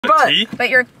But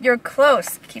you're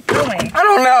close. Keep going. I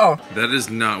don't know. That is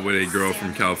not what a girl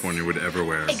from California would ever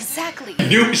wear. Exactly. I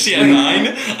knew she had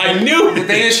 9. I knew. The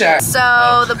Danish hat.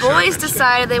 So the boys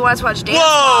decided they wanted to watch dance.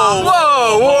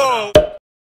 Whoa!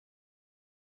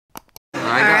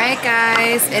 Alright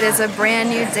guys, it is a brand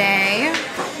new day.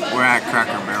 We're at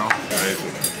Cracker Barrel.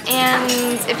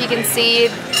 And if you can see,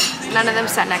 none of them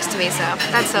sat next to me, so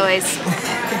that's always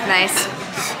nice.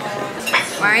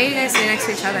 Why are you guys sitting next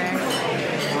to each other?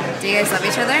 Do you guys love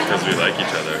each other? Because we like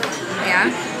each other. Yeah?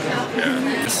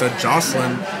 Yeah. So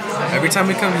Jocelyn, every time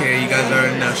we come here, you guys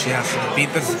already know she has to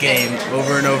beat this game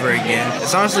over and over again.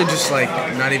 It's honestly just like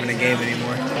not even a game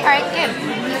anymore. Alright, good.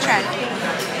 Try.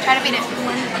 Try to beat it.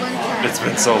 It's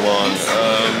been so long.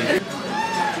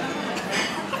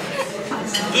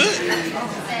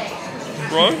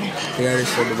 Wrong? He already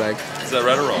stole the bag. Is that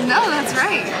right or wrong? No, that's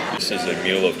right. This is a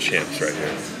meal of champs right here.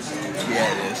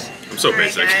 Yeah, it is. I'm so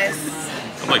Alright, basic.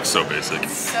 guys. I'm like so basic.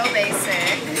 So basic.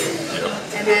 Yep.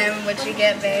 And then what'd you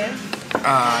get, babe?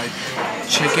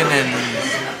 Chicken and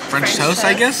French toast,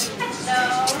 I guess.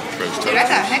 French Dude, toast.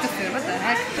 that's a heck of food. What the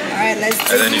heck? Alright, let's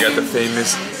do And then you got the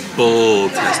famous bull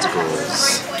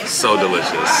testicles. So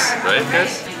delicious. Right,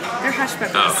 guys? They're hush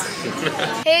puppies.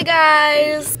 Oh. Hey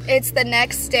guys, it's the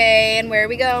next day, and where are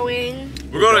we going?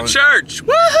 We're going to church.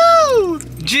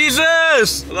 Woohoo!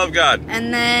 Jesus! I love God.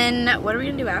 And then, what are we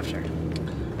gonna do after?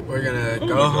 We're gonna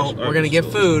go home. We're gonna get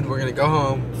food. We're gonna go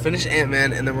home, finish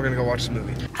Ant-Man, and then we're gonna go watch the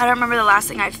movie. I don't remember the last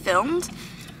thing I filmed.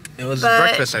 It was But-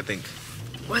 breakfast, I think.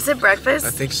 Was it breakfast?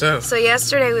 I think so. So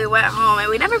yesterday we went home, and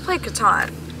we never played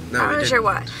Catan. No, I'm we not didn't. sure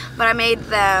what, but I made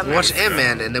them. We watched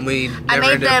Ant-Man, and then we I never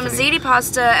made ended up them finishing- ziti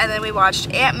pasta, and then we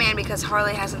watched Ant-Man because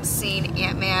Harley hasn't seen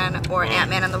Ant-Man or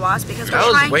Ant-Man and the Wasp because That we're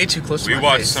was trying. way too close to We my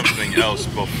watched face. something else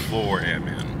before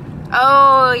Ant-Man.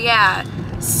 Oh yeah.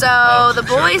 So the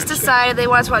boys decided they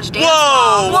wanted to watch Dance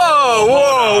Mom.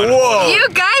 Whoa! You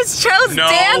guys chose No,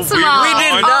 Dance we Mom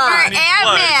did over not.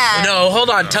 Ant-Man. No, hold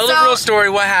on. Tell the So, real story.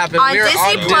 What happened? On We were Disney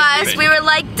on Plus, Disney. we were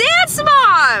like, Dance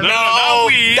Mom! No,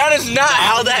 we. that is not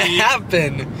how that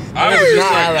happened. I That was is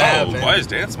just not how like, that oh, happened. why is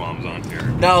Dance Moms on here?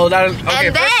 No, that is okay.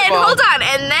 And first then, of all, hold on,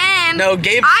 and then No,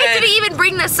 Gabe I said- didn't even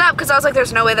bring this up because I was like,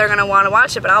 there's no way they're gonna want to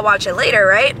watch it, but I'll watch it later,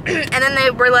 right? And then they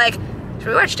were like, should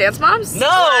we watch Dance Moms? No!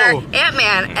 Or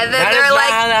Ant-Man. And then That they is were not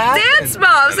like, how that Dance happened.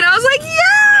 Moms. And I was like,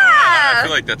 I yeah!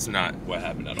 feel like that's not what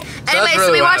happened at all. Anyway, so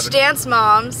really we what watched happened. Dance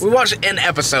Moms. We watched an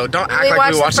episode. Don't act We like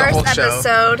watched we watched the the whole first show.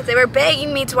 episode. They were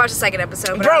begging me to watch the second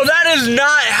episode. But Bro, that is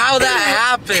not how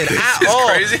that happened at is all.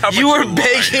 crazy how much You were you're lying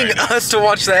begging right now. us to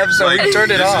watch the episode. Like, We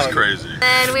turned it off. This is crazy.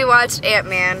 then we watched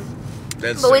Ant-Man.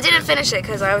 That's But we so didn't crazy. finish it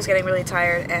because I was getting really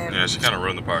tired. And Yeah, she kind of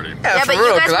ruined the party. Yeah, yeah, for but real,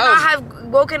 you guys 'cause would I not was- have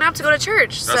woken up to go to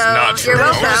church. That's so not true. you're I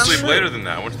went to welcome. sleep later than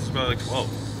that. I went to sleep by like 12.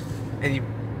 And you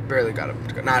barely got up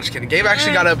to go. Nah, just kidding. Gabe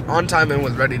actually got up on time and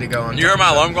was ready to go on You heard time. my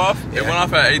alarm go off? It went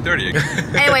off at 8:30.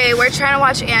 Anyway, we're trying to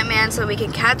watch Ant-Man so we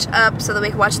can catch up so that we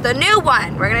can watch the new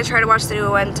one. We're gonna try to watch the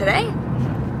new one today.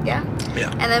 Yeah?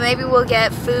 Yeah. And then maybe we'll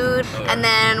get food and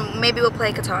then maybe we'll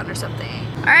play Catan or something.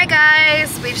 Alright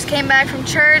guys, we just came back from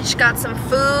church, got some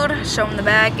food. Show them the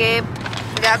bag, Gabe.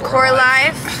 We got Core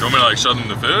Life. You want me to like show them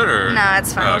the food or? No,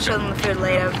 it's fine. Oh, We'll okay. show them the food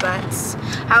later. But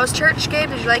how was church, Gabe?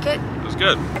 Did you like it? It was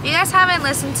good. If you guys haven't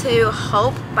listened to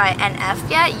Hope by NF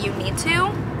yet, you need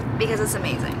to because it's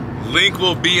amazing. Link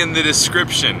will be in the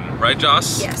description, right,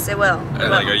 Joss? Yes, it will. It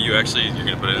Like, will. are you actually? You're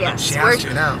gonna put it in Yes, She has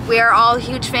to now. we are all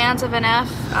huge fans of NF.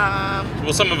 there?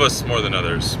 Well, some of us more than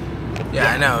others.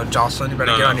 Yeah, I know. Jocelyn, you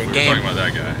better No, get no, on your we're game. talking about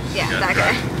that guy. Yeah, You that got guy.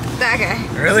 it. That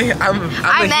guy. Really? I'm a met huge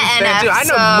fan NF, too. I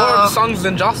know so- more of the songs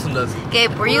than Jocelyn does.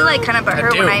 Gabe, were you like kind of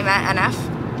butthurt do. when I met NF?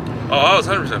 Oh, I was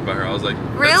 100% by her. I was like,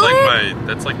 Really?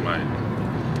 That's like my.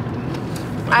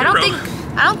 I don't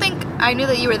hero. think I knew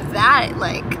that you were that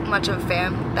like much of a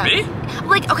fan. That, Me?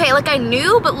 Like okay, like I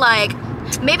knew, but like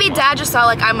maybe Dad just saw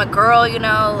like I'm a girl, you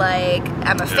know, like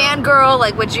I'm a fangirl.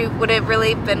 Like would it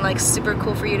really been like super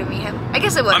cool for you to meet him? I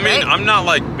guess it would. I mean, right? I'm not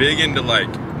like big into like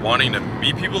wanting to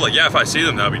meet people. Like, yeah, if I see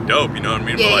them, that'd be dope. You know what I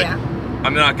mean? Yeah, but like, yeah.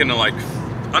 I'm not gonna like.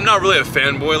 I'm not really a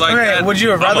fanboy like Okay, that. would you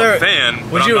have I'm rather? a fan?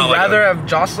 but Would I'm you not, like, rather have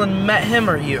Jocelyn met him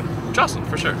or you? Jocelyn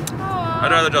for sure? Aw,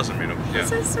 I'd rather Jocelyn meet him. Yeah.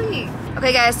 that's so sweet.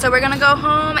 Okay, guys, so we're gonna go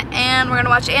home and we're gonna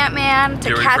watch Ant-Man to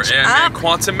Get ready catch for Ant-Man up.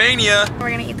 Quantumania. We're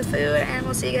gonna eat the food and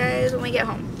we'll see you guys when we get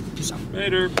home.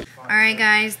 Later. Alright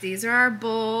guys, these are our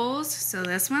bowls. So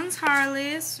this one's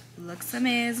Harley's. Looks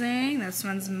amazing. This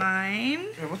one's mine.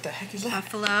 Hey, what the heck is that?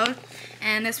 Buffalo.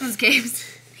 And this one's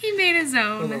Gabe's. He made his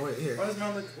own. Wait, here.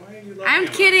 I'm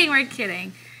kidding, we're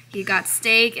kidding. He got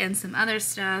steak and some other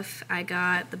stuff. I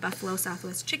got the Buffalo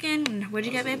Southwest chicken. And what'd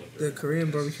you get, babe? The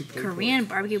Korean barbecue pulled Korean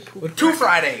barbecue pulled with 2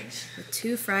 fried eggs. With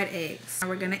 2 fried eggs. Now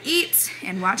we're gonna eat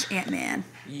and watch Ant-Man.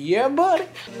 Yeah, buddy.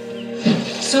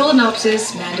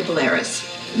 Solenopsis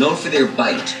mandibularis. Known for their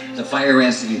bite, the fire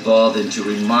ants have evolved into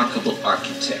remarkable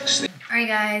architects. Alright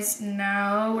guys,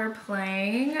 now we're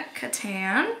playing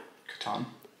Catan. Catan.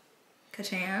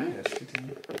 Catan. Yes,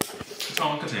 Catan.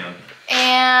 Catan.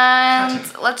 And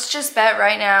let's just bet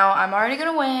right now, I'm already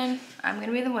gonna win. I'm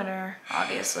gonna be the winner,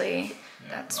 obviously.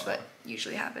 That's what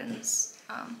usually happens.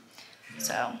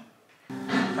 So. I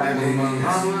thought it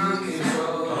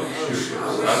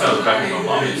was back in my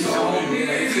mom's.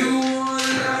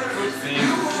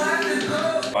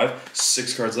 5,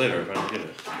 6 cards later, if I don't get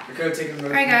it. I could have taken.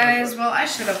 Alright guys, well I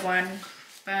should have won.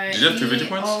 But did you have 2 victory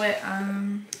points?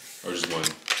 Or just 1?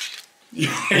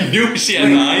 I knew she had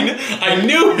 9. I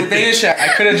knew. The thing is, I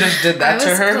could have just did that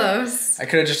to her. Close. I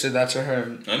could have just did that to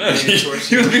her. I know. He was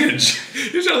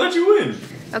trying to let you win.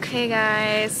 Okay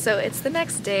guys, so it's the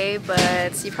next day,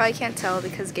 but you probably can't tell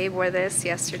because Gabe wore this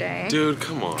yesterday. Dude,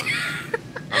 come on.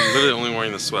 I'm literally only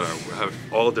wearing the sweater. I have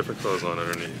all different clothes on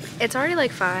underneath. It's already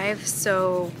like 5,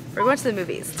 so we're going to the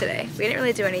movies today. We didn't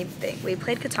really do anything. We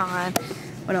played Catan.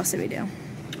 What else did we do?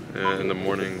 In the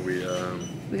morning, we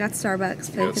got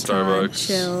Starbucks, played got Catan, Starbucks.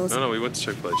 chills. No, we went to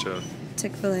Chick-fil-A, chill.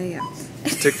 Chick-fil-A, yeah.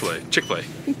 Chick-fil-A.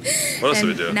 What else did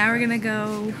we do? Now we're gonna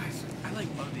go. I like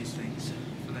love these things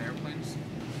for the airplanes.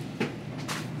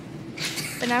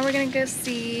 But now we're gonna go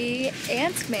see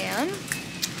Ant-Man.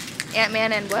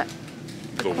 Ant-Man and what?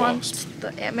 The Wasp.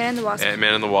 The Ant-Man and the Wasp.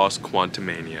 Ant-Man and the Wasp,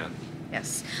 Quantumania.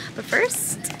 Yes. But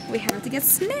first, we have to get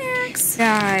snacks.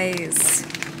 Guys,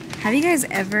 have you guys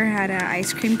ever had an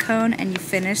ice cream cone and you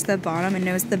finish the bottom and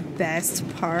it was the best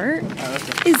part?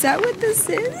 Is that what this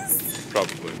is?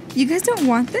 Probably. You guys don't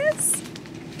want this?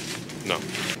 No.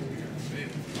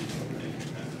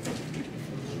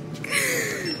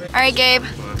 Alright, Gabe.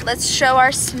 Let's show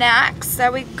our snacks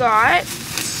that we got.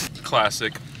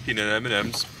 Classic peanut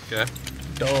M&Ms. Okay.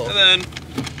 Dull. And then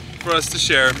for us to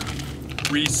share,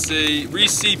 Reese's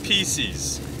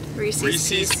Pieces.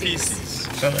 Reese's Pieces.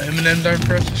 So M&M's are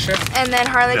for us to share? And then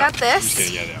Harley Yeah, got this. just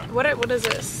kidding, yeah, they are. What is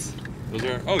this? Those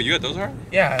are. Oh, you got those, are?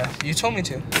 Yeah, you told me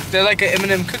to. They're like an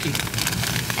M&M cookie.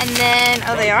 And then,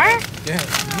 oh, they are? Yeah,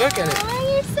 look at it.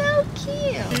 Oh, you're so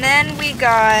cute. And then we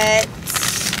got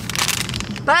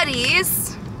Buddies.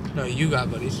 No, you got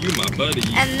buddies. You my buddy.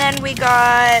 And then we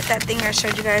got that thing I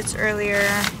showed you guys earlier.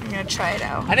 I'm gonna try it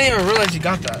out. I didn't even realize you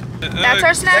got that. That's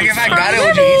our snacks. Like if I for got it,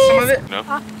 would you eat some of it? No?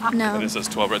 No. And it says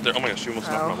 12 right there. Oh my gosh, you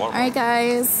almost knocked my water. Alright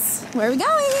guys, where are we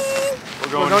going?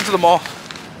 We're going to the mall.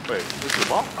 Wait, this is the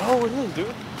mall? Oh, it is,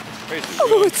 dude. Wait, so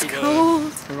Oh, it's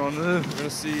cold. We're going to We're gonna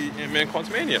see Ant-Man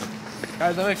Quantumania.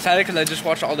 Guys, I'm excited because I just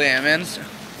watched all the Ant-Mans.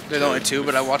 There's only 2,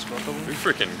 but I watched both of them. We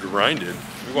freaking grinded.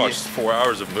 We watched 4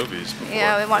 hours of movies before.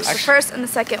 Yeah, we watched the first and the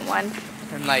second one.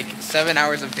 And like 7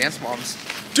 hours of Dance Moms.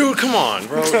 Dude, come on,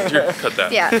 bro. You're, cut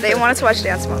that. Yeah, they wanted to watch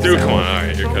Dance Moms. Dude, come on.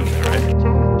 Alright, you're cutting that,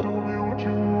 right?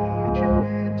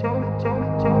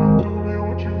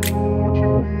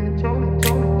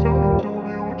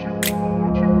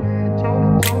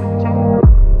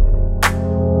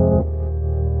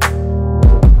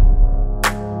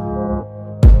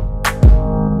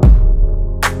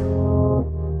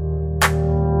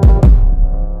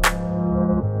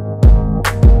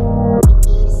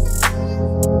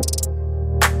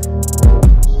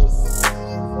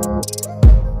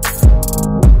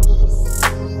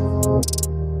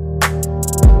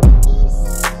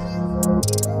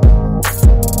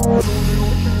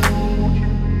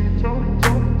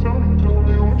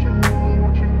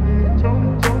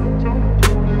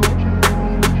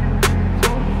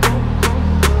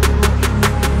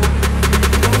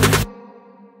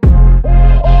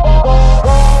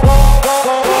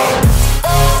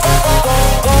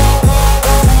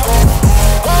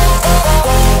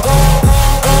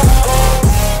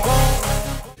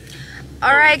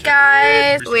 Alright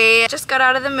guys, we just got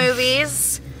out of the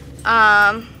movies.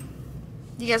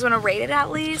 You guys want to rate it at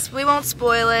least? We won't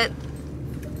spoil it.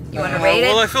 You want to rate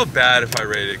Well, it? I feel bad if I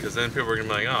rate it, because then people are gonna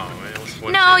be like, oh man, what's the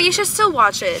point? No, you should still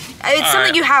watch it. It's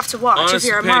something you have to watch Honest if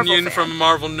you're a Marvel opinion fan. from a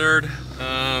Marvel nerd,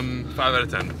 5 out of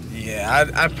 10.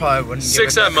 Yeah, I probably wouldn't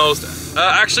 6 give it at most.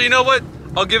 Actually, you know what?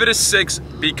 I'll give it a 6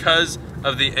 because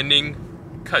of the ending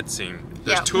cutscene.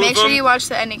 There's Yeah, 2 of make them. sure you watch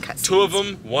the ending cutscenes. 2 of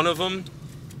them. 1 of them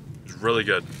is really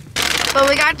good. But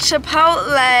we got Chipotle.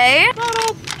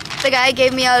 The guy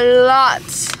gave me a lot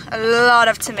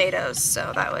of tomatoes,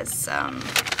 so that was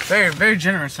Very, very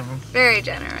generous of him. very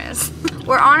generous.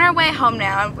 We're on our way home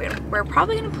now. We're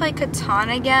probably gonna play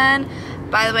Catan again,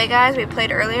 By the way, guys, we played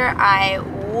earlier. I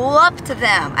whooped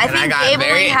them. I think got Gabe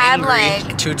very only had angry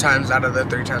like 2 times out of the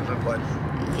 3 times we played.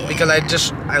 Yeah. Because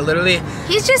I literally.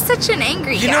 He's just such an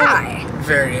angry guy.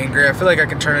 Very angry. I feel like I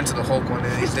can turn into the Hulk one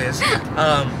of these days.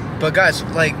 But guys,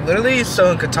 like literally,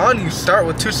 so in Catan, you start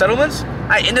with 2 settlements.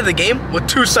 I ended the game with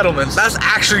 2 settlements. That's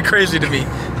actually crazy to me.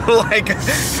 Like,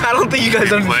 I don't think you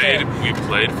guys understand. We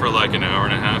played for like an hour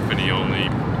and a half, and he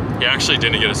actually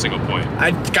didn't get a single point.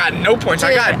 I got no points.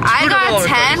 Dude, I got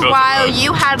 10 while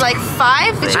you had like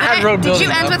 5. Did you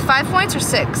end with 5 points or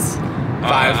 6? 5.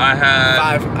 I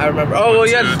had 5. I remember. Oh, well,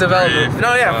 yeah, two, it's development. three,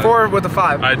 No, yeah, 5. 4 with the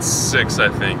 5. I had 6, I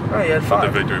think. Oh, you had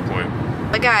 5. The victory point.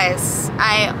 But guys,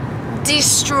 I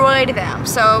destroyed them.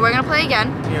 So we're gonna play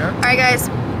again. Yeah. Alright guys,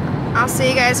 I'll see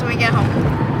you guys when we get home.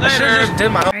 I should have just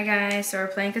did my. Alright guys, so we're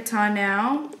playing Catan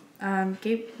now.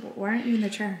 Gabe, why aren't you in the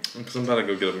chair? Because I'm about to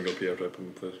go get up and go pee after I put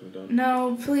my placement down.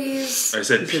 No, please. I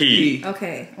said pee.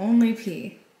 Okay, only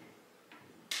pee.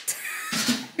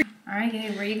 Alright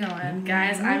Gabe, where are you going?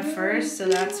 Guys, I'm first, so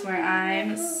that's where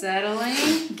I'm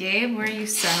settling. Gabe, where are you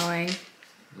settling?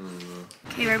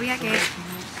 Okay, where are we at, Gabe?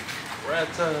 We're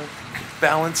at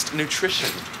balanced nutrition.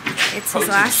 It's his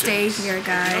last day here,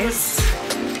 guys.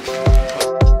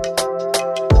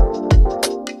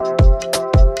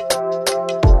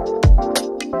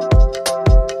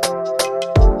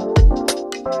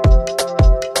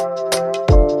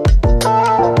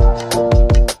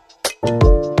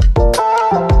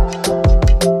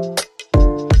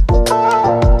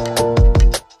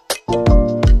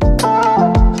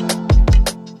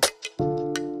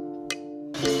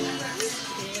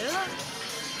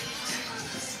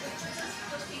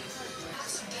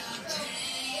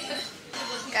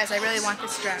 Guys, I really want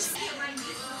this dress.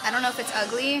 I don't know if it's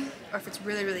ugly or if it's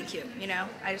really, really cute, you know?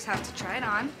 I just have to try it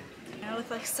on. You know,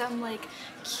 with like some like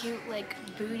cute like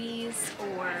booties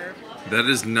or... That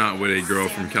is not what a girl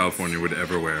from California would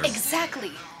ever wear.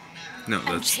 Exactly. No,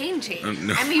 I'm that's... changing.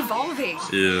 no. I'm evolving.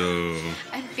 Ew.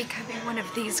 I'm becoming one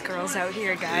of these girls out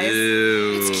here, guys.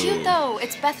 Ew. It's cute though.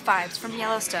 It's Beth vibes from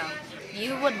Yellowstone.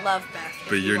 You would love Beth. If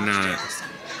But you you're watched not. Yellowstone.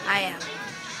 I am.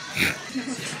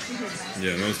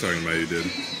 Yeah, no one's talking about you, dude.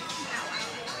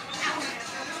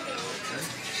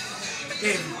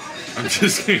 I'm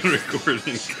just getting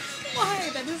recording. Why?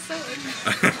 That is so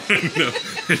No,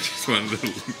 I just wanted to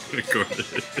record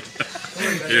it.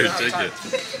 Here, take it.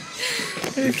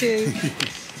 Okay.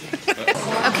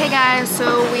 Okay, guys,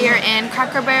 so we are in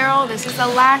Cracker Barrel. This is the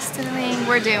last thing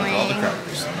we're doing.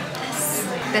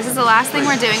 This is the last thing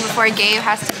we're doing before Gabe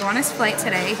has to go on his flight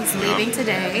today. He's leaving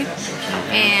today.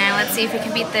 And let's see if he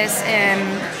can beat this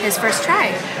in his first try.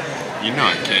 You know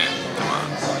I can't. Come on.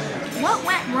 What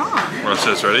went wrong? Watch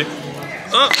this, ready?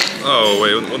 Oh,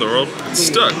 wait, what in the world? It's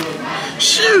stuck.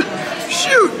 Shoot!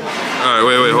 Shoot! Alright,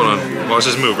 wait, hold on. Watch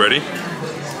this move, ready?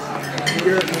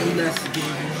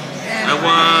 I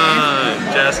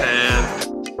won! Jazz hand.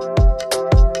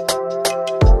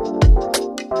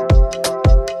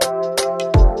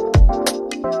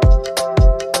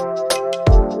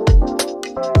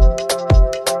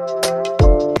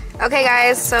 Okay,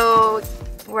 guys, so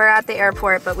we're at the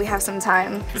airport, but we have some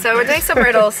time. So we're doing some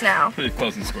riddles now. Pretty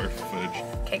close in square footage.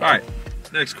 Okay, go. Alright,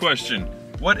 next question.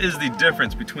 What is the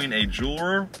difference between a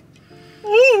jeweler?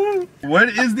 What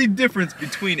is the difference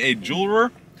between a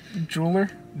jeweler? Jeweler?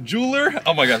 Jeweler?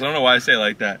 Oh my gosh, I don't know why I say it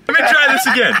like that. Let me try this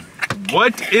again.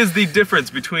 What is the difference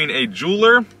between a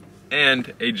jeweler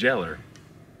and a jailer?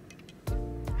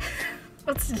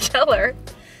 What's a jailer?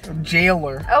 A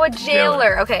jailer. Oh, a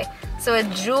jailer. Okay, so a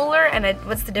jeweler and a,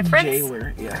 what's the difference?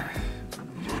 Jailer, yeah.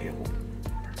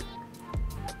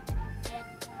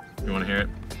 You want to hear it?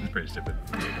 It's pretty stupid.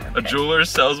 A jeweler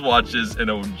sells watches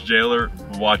and a jailer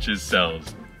watches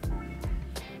sells.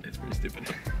 It's pretty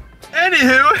stupid.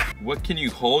 Anywho, what can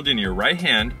you hold in your right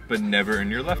hand but never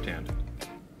in your left hand?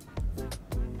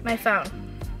 My phone.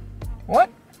 What?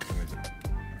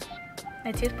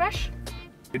 My toothbrush?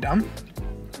 You dumb?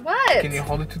 What? Can you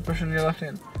hold a toothbrush in your left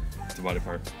hand? It's a body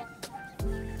part.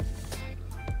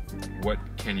 What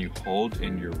can you hold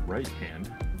in your right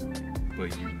hand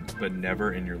but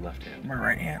never in your left hand? My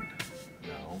right hand.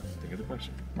 No, think of the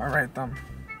question. My right thumb.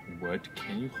 What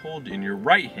can you hold in your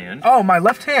right hand? Oh, my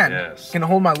left hand. Yes. Can I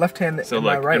hold my left hand So in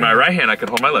look, my right in my hand? right hand I can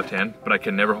hold my left hand, but I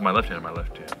can never hold my left hand in my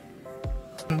left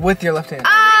hand. With your left hand.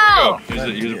 Oh! Oh, here's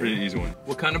a pretty easy one.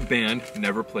 What kind of band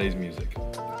never plays music?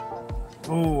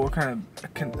 Ooh, what kind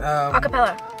of...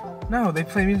 Acapella. No, they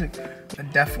play music. A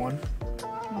deaf one.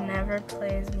 Never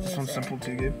plays music. This one's simple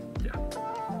too, Gabe. Yeah.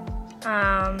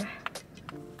 I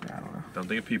don't know. Don't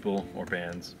think of people or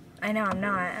bands. I know, I'm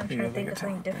not. I'm You trying to don't think think of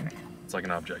something it's a different. It's like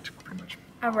an object, pretty much.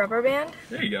 A rubber band?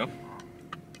 There you go.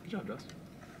 Good job, Dust.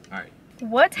 All right.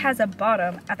 What has a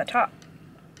bottom at the top?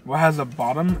 What has a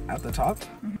bottom at the top?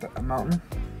 A mountain.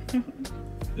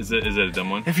 Is it a dumb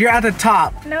one? If you're at the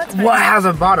top, No, it's fine. what has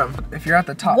a bottom? If you're at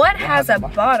the top, What has a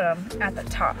bottom at the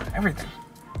top? Everything.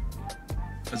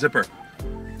 A zipper.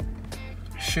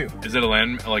 Shoe. Is it a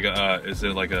land, like a, is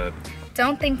it like a,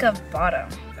 Don't think of bottom.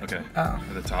 okay, Oh.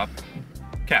 at the top?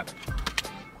 Cap.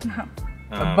 No.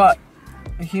 A butt.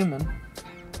 A human.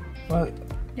 What?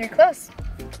 You're close.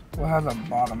 What has a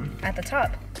bottom? At the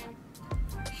top.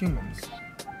 Humans.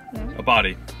 A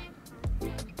body.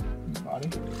 Body.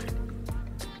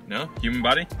 No? Human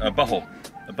body? A butthole.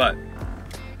 A butt.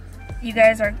 You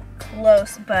guys are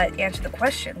close, but answer the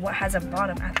question. What has a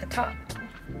bottom at the top?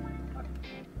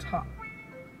 Top.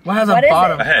 What has What a is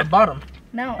bottom? it? A head. A bottom.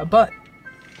 No. A butt.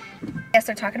 Yes,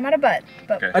 they're talking about a butt.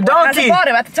 But Okay. A what has donkey. a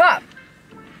bottom at the top?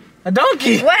 A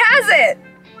donkey. What has it?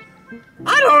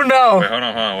 I don't know. Wait, hold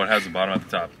on. What has the bottom at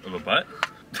the top of a butt?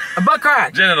 A butt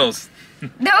crack. Genitals.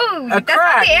 No, that's not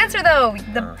crack. the answer though.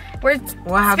 We're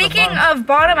What has a speaking bottom? of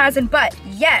bottom as in butt.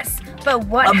 Yes, but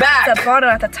what A has back. a bottom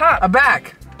at the top? A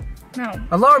back. No,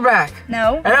 A lower back.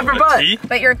 no. An upper A butt. T?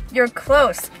 But you're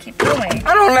close. Keep going.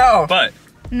 I don't know. Butt.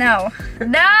 No,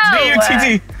 no.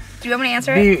 B-U-T-T. Do you want me to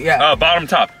answer it? Yeah. Bottom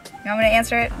top. You want me to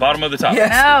answer it? Bottom of the top. Yes.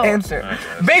 No. Answer.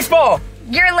 Okay. Baseball.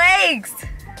 Your legs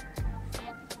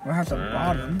What has a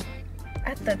bottom?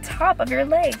 at the top of your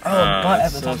legs. Oh, a butt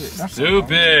at the so top. That's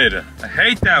stupid. I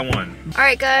hate that one. All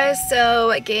right, guys.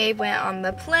 So Gabe went on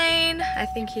the plane. I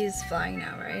think he's flying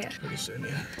now, right? pretty soon,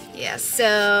 yeah. Yeah.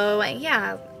 So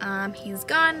yeah, he's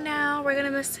gone now. We're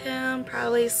gonna miss him.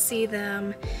 Probably see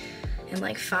them in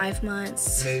like 5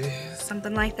 months. Maybe.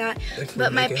 Something like that. If we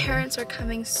But my make it. parents are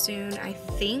coming soon, I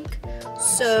think.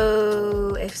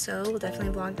 So if so, we'll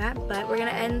definitely vlog that. But we're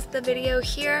gonna end the video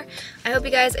here. I hope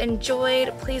you guys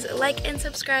enjoyed. Please like and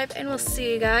subscribe, and we'll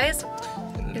see you guys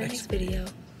in the next video.